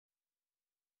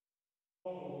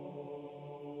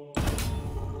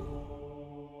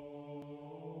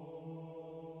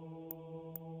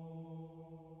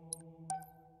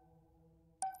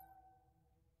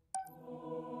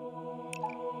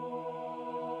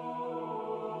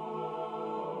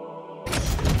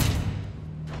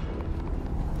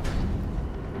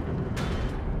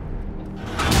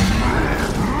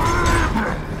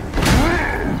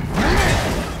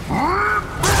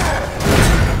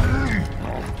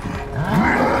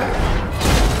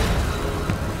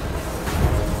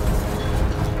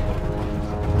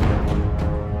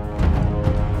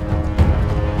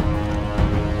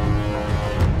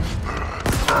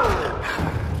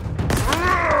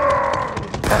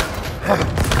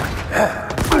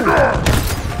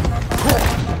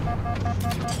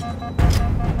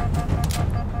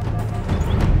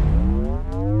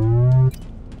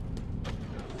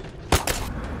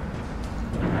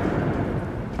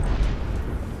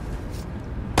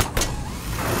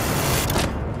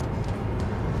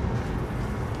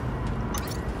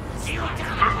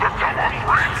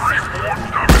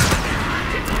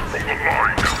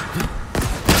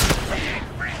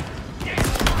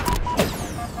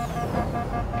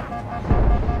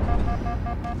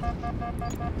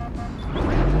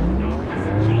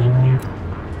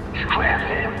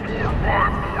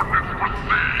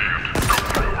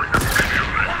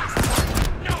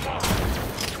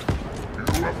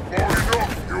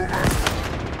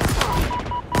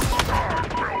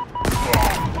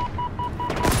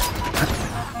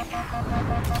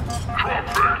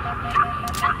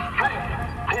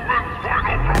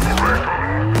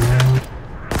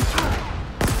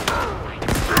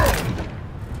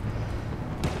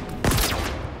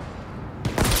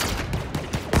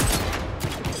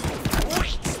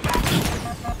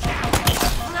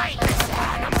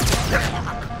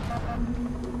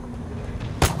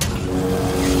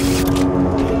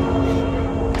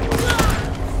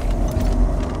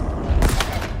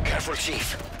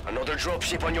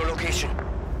Dropship on your location.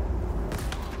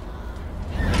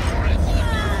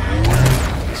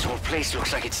 This whole place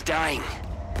looks like it's dying.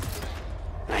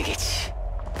 Like it's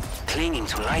clinging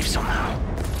to life somehow.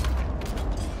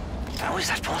 How is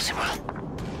that possible?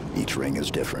 Each ring is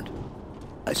different.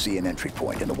 I see an entry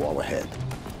point in the wall ahead.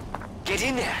 Get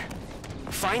in there.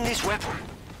 Find this weapon.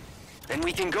 Then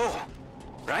we can go.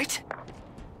 Right?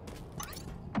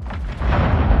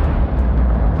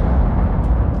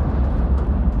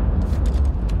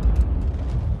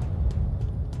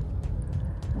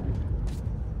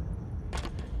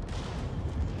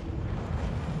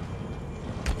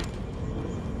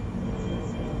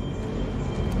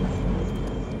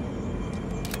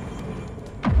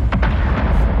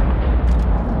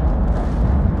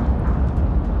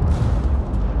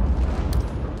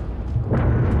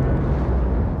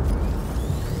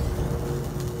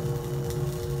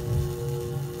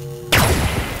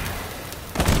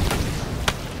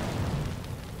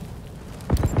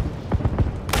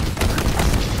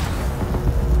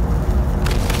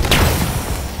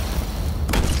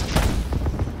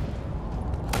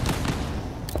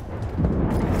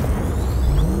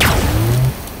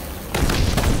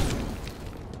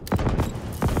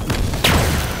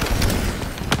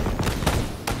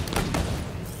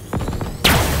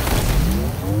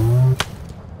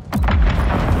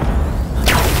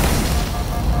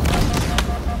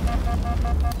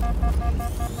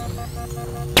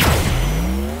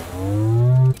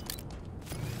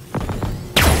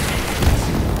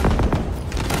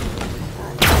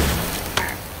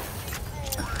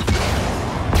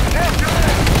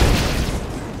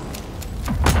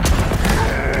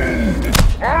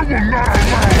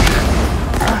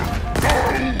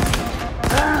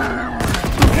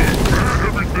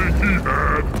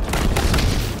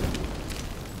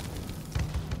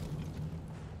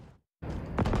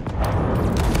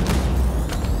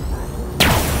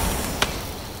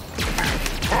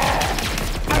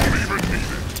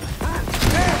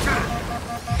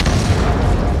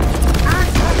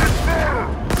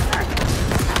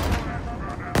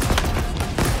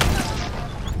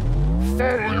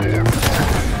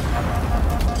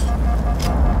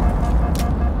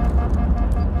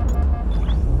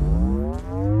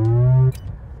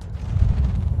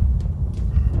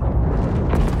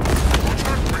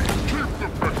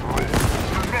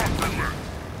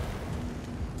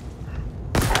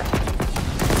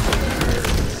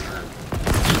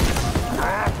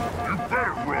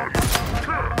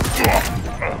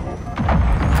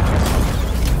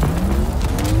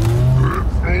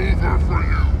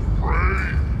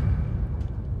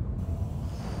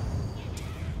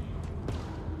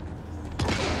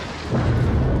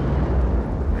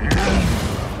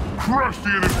 Crush the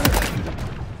enemy!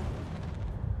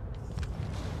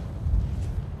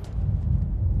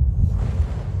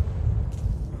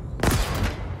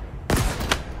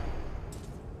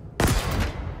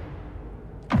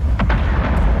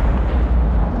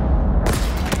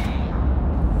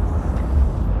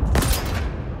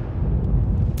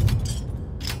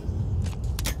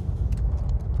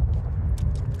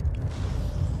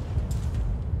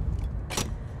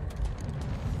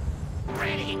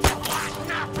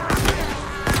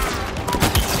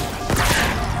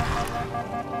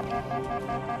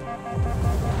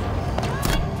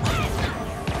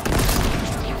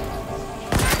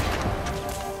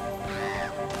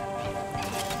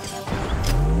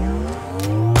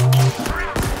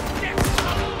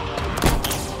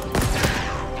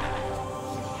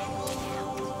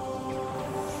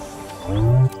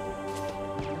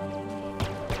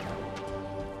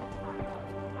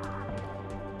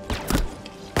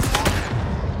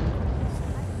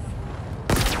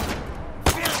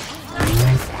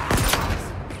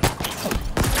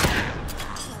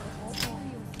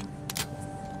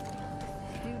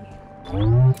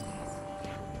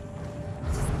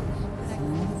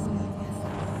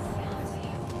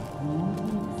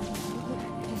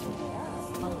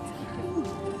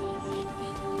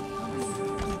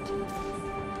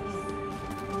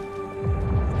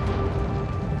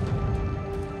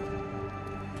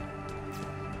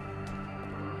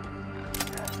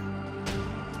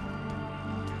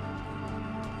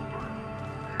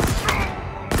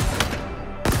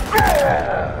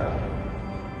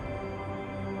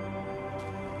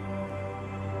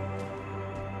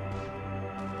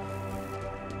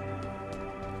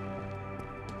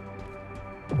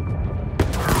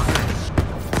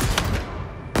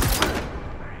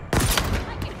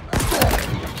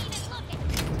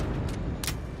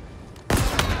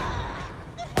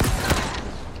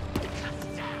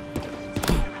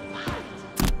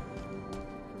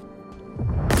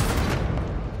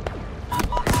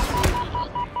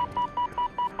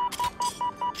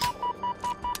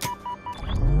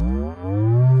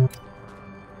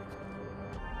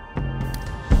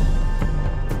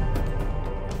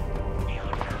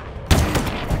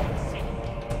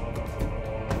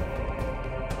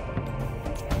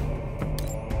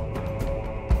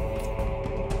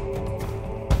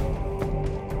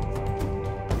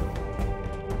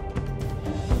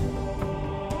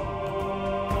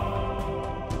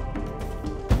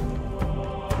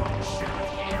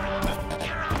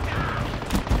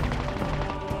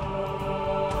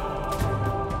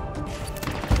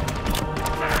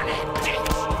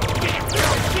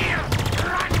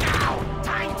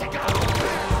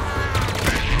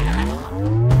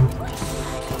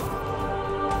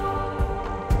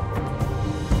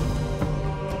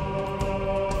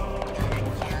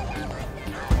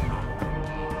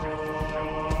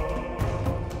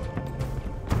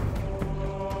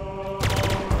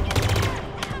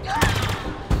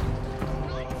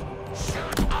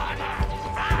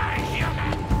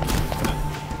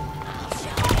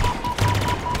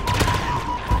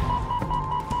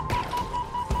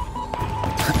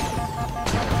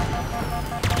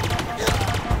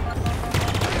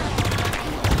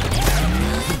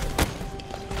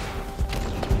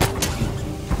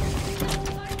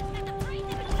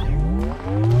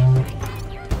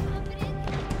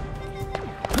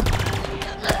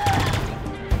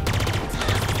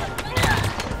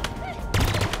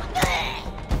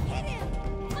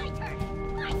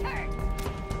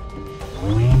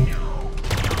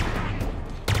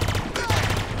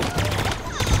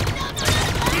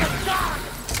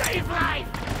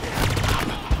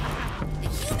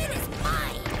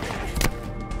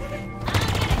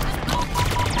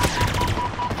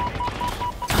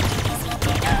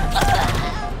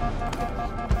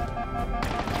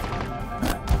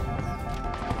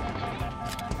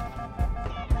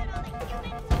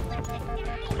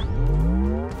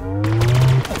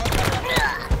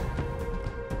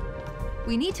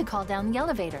 need to call down the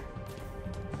elevator.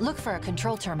 Look for a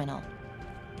control terminal.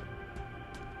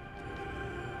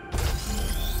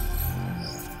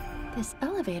 This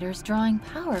elevator's drawing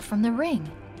power from the ring.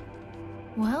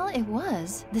 Well, it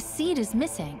was. The seed is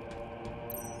missing.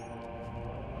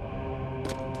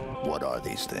 What are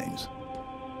these things?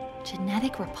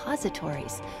 Genetic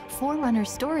repositories, Forerunner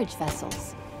storage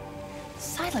vessels.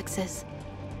 Silexes.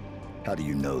 How do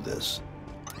you know this?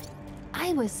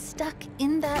 I was stuck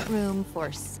in that room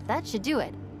for... That should do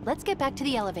it. Let's get back to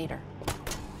the elevator.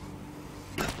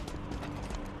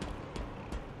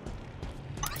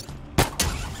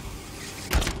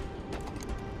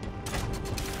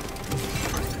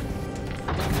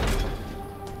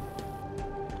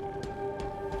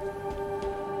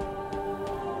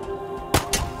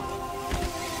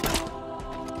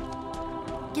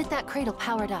 Get that cradle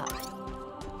powered up.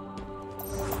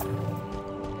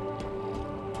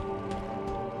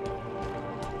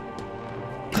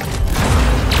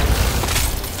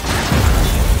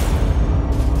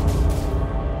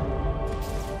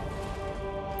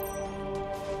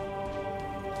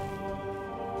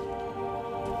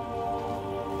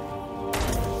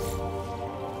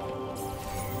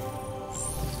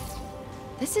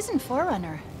 This isn't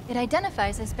Forerunner. It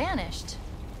identifies as banished.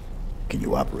 Can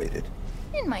you operate it?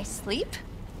 In my sleep?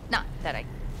 Not that I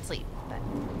sleep, but...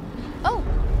 Oh!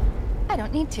 I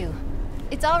don't need to.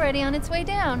 It's already on its way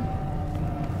down.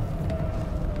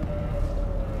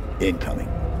 Incoming.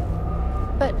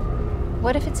 But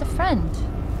what if it's a friend?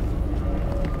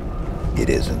 It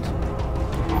isn't.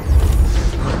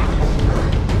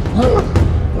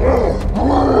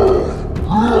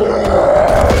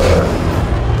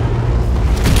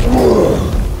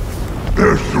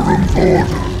 Escherum's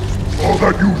orders are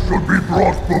that you should be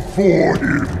brought before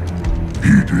him.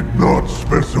 He did not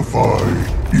specify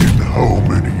in how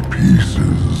many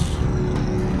pieces.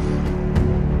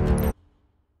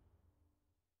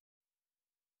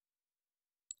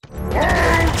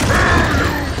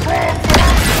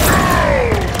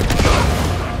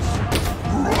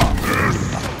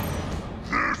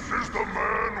 This is the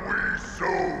man we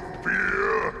so fear.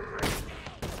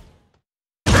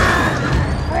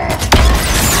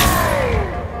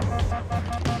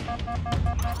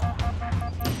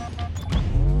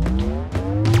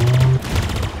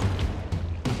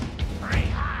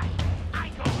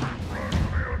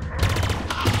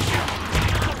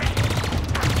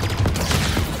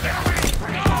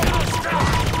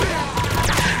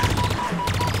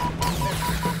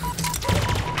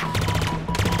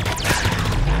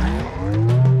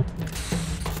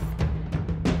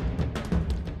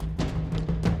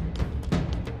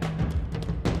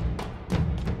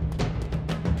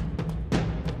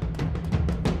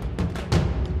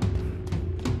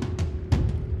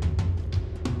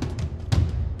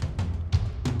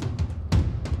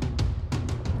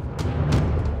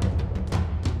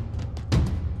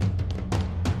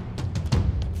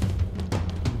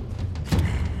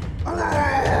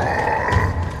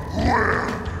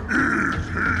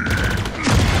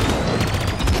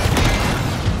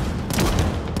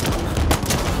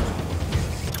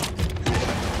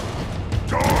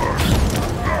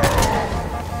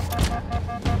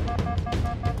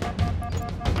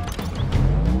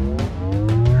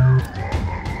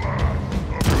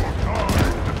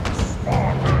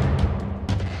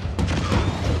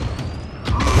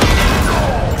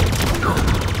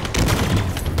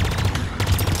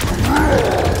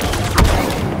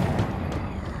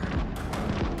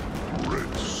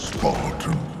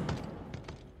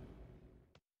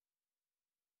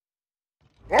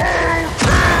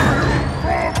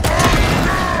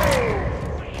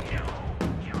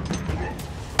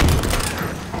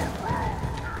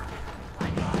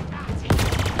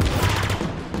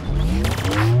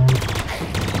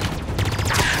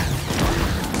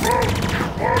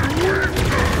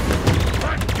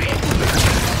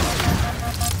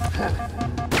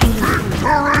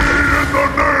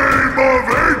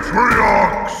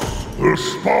 The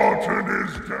Spartan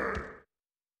is dead.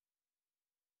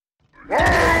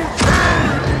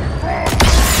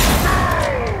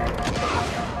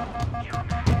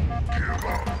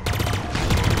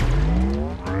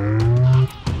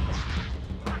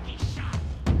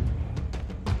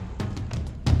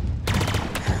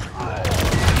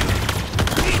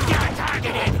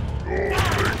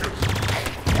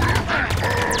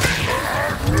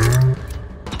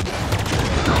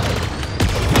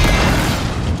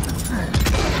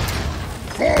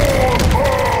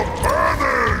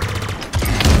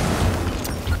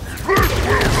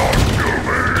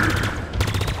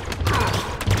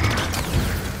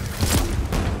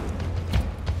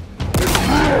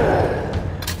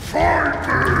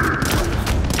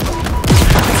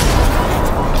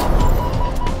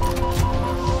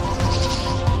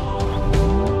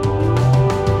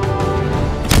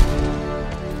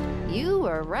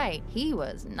 He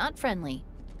was not friendly.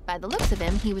 By the looks of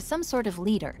him, he was some sort of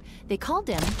leader. They called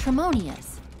him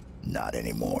Tremonius. Not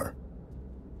anymore.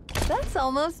 That's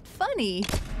almost funny.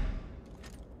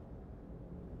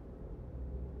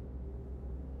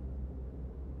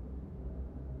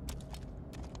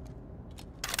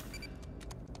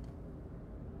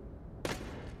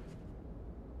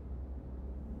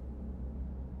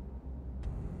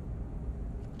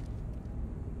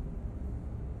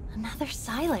 Another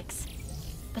Silex.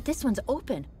 But this one's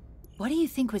open. What do you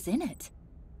think was in it?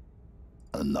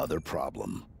 Another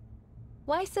problem.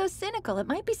 Why so cynical? It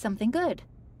might be something good.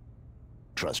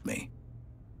 Trust me,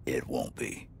 it won't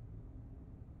be.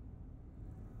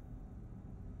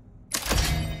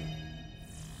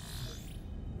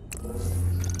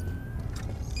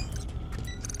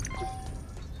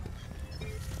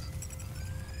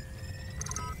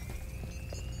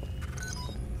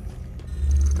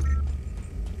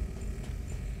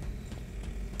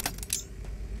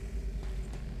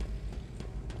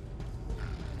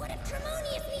 What if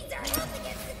Tremonius needs our help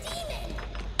against the demon?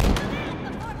 Come out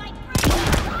before my brother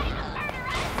tries to murder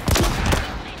us!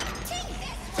 Take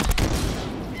this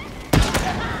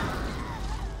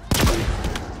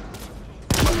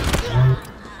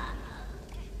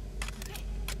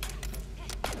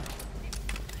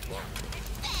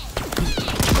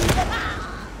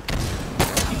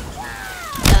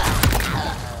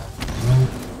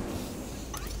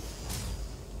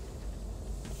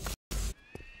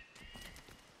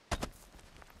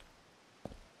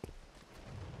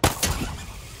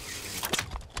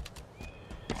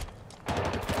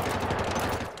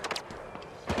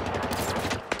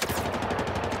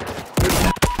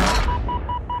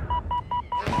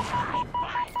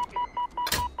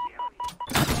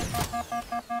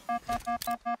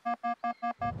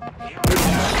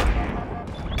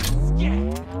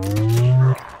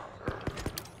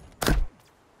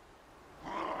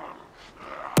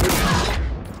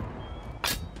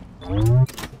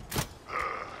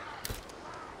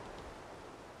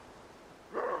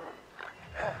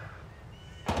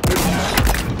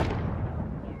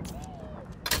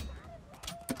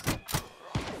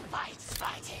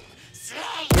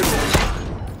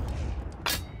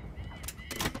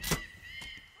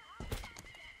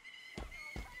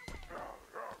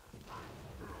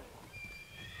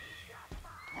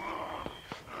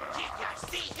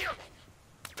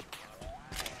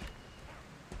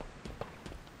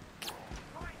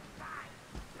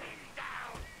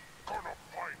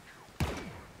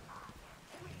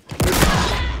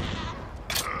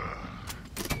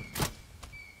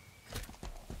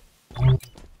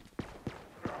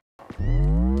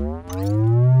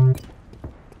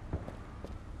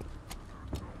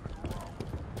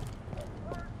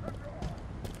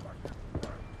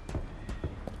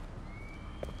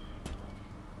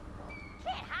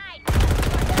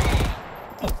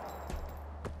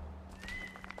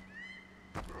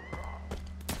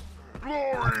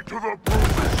Glory to the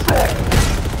bruised soul!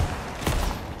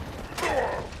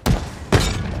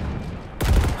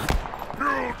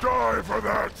 You'll die for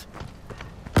that!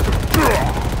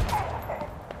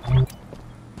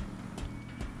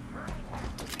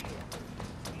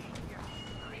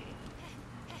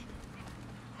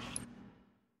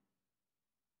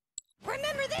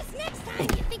 Remember this next time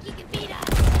you think you can beat us!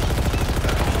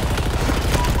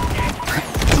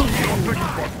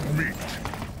 Nothing but meat!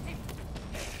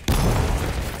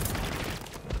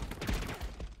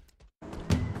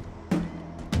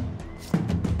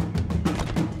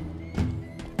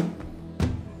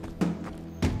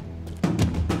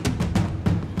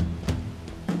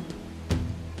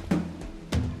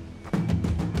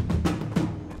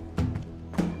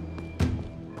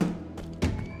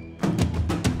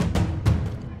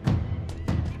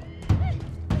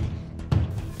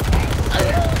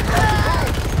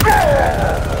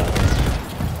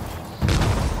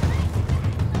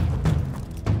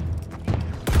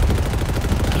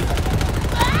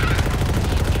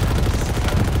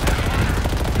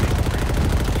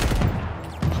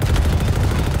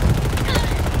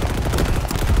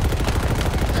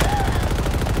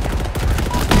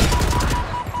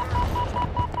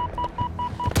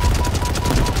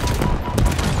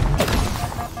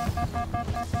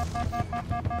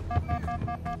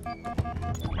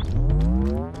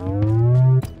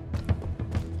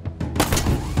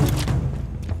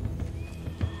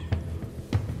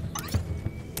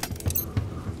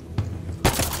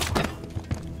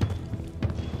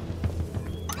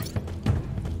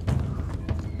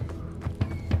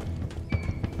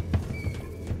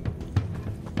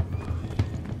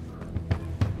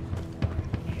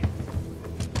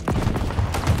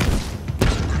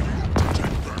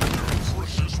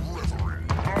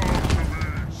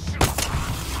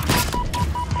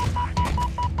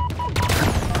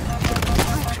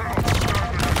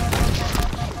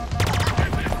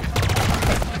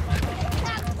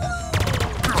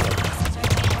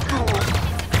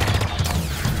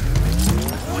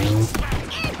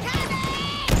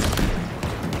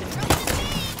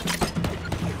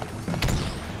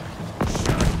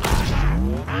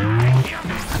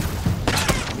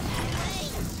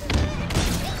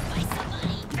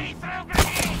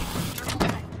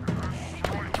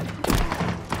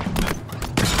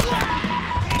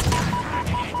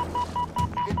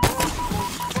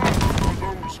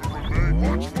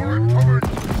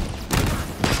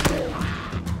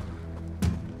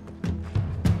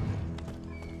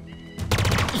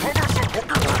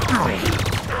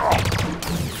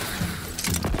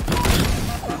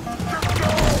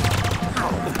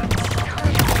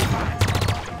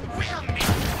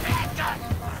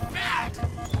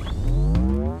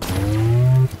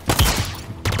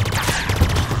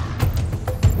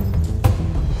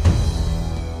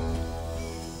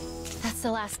 That's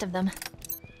the last of them.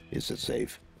 Is it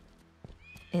safe?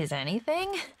 Is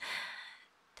anything?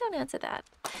 Don't answer that.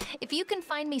 If you can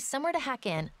find me somewhere to hack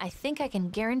in, I think I can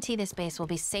guarantee this base will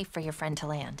be safe for your friend to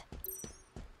land.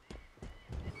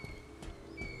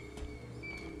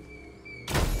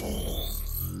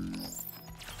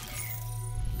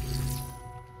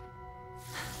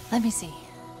 Let me see.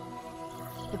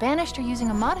 The Banished are using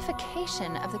a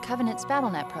modification of the Covenant's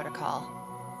BattleNet protocol.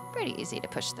 Pretty easy to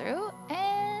push through,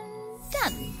 and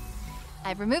done.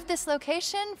 I've removed this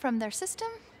location from their system.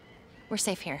 We're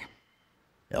safe here.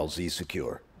 LZ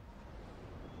secure.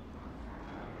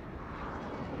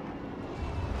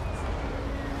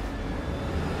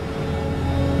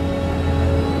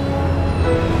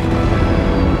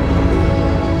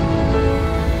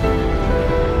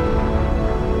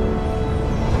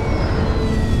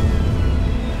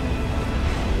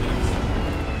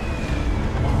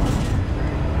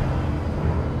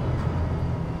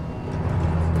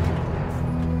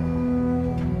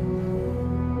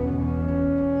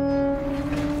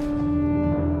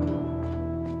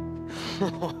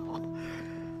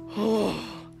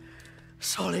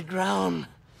 Solid ground.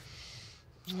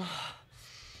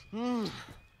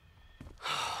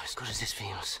 As good as this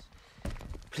feels.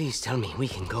 Please tell me we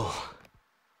can go.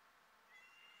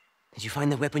 Did you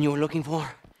find the weapon you were looking for?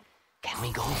 Can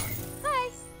we go? Hi.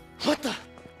 What the?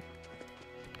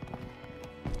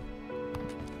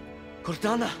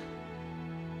 Cortana?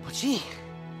 But she...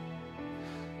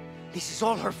 This is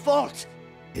all her fault.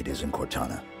 It isn't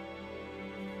Cortana.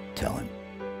 Tell him.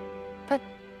 But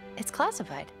it's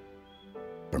classified.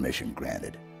 Permission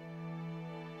granted.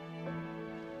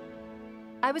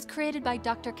 I was created by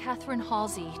Dr. Catherine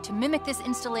Halsey to mimic this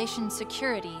installation's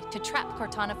security to trap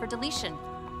Cortana for deletion.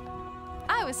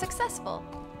 I was successful.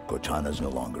 Cortana's no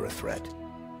longer a threat.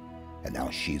 And now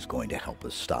she's going to help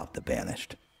us stop the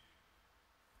Banished.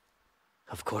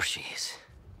 Of course she is.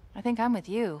 I think I'm with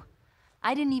you.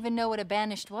 I didn't even know what a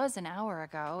Banished was an hour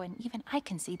ago, and even I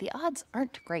can see the odds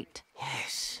aren't great.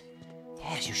 Yes.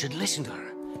 Yes, you should listen to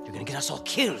her. You're gonna get us all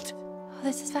killed. Oh,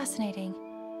 this is fascinating.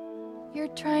 You're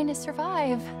trying to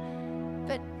survive,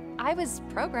 but I was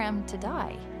programmed to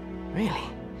die. Really?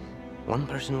 One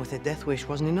person with a death wish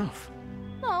wasn't enough?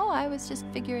 No, I was just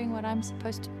figuring what I'm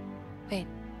supposed to... Wait.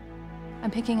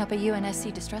 I'm picking up a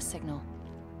UNSC distress signal.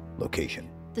 Location.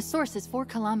 The source is 4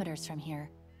 kilometers from here.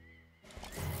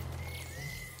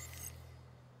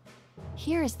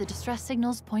 Here is the distress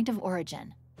signal's point of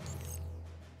origin.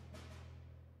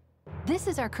 This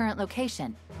is our current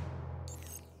location.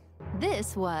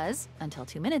 This was, until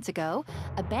 2 minutes ago,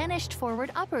 a Banished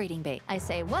forward operating base. I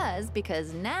say was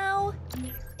because now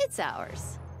it's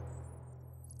ours.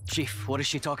 Chief, what is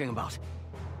she talking about?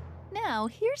 Now,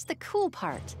 here's the cool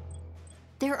part.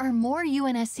 There are more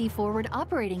UNSC forward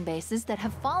operating bases that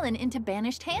have fallen into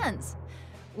Banished hands.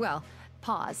 Well,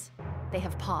 pause. They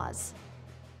have paws.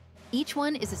 Each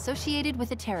one is associated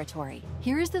with a territory.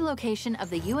 Here is the location of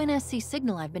the UNSC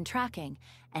signal I've been tracking,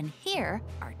 and here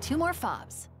are 2 more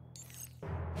fobs.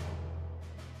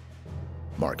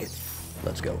 Mark it.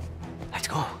 Let's go. Let's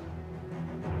go.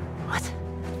 What?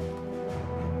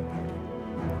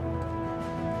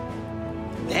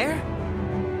 There?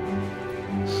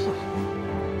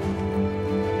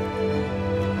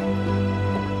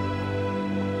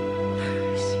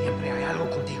 Siempre hay algo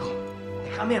contigo.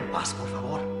 Déjame en paz, por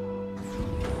favor.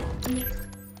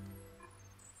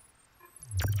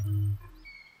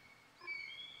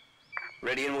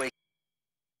 Ready and waiting,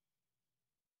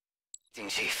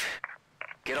 Chief.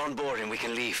 Get on board and we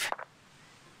can leave.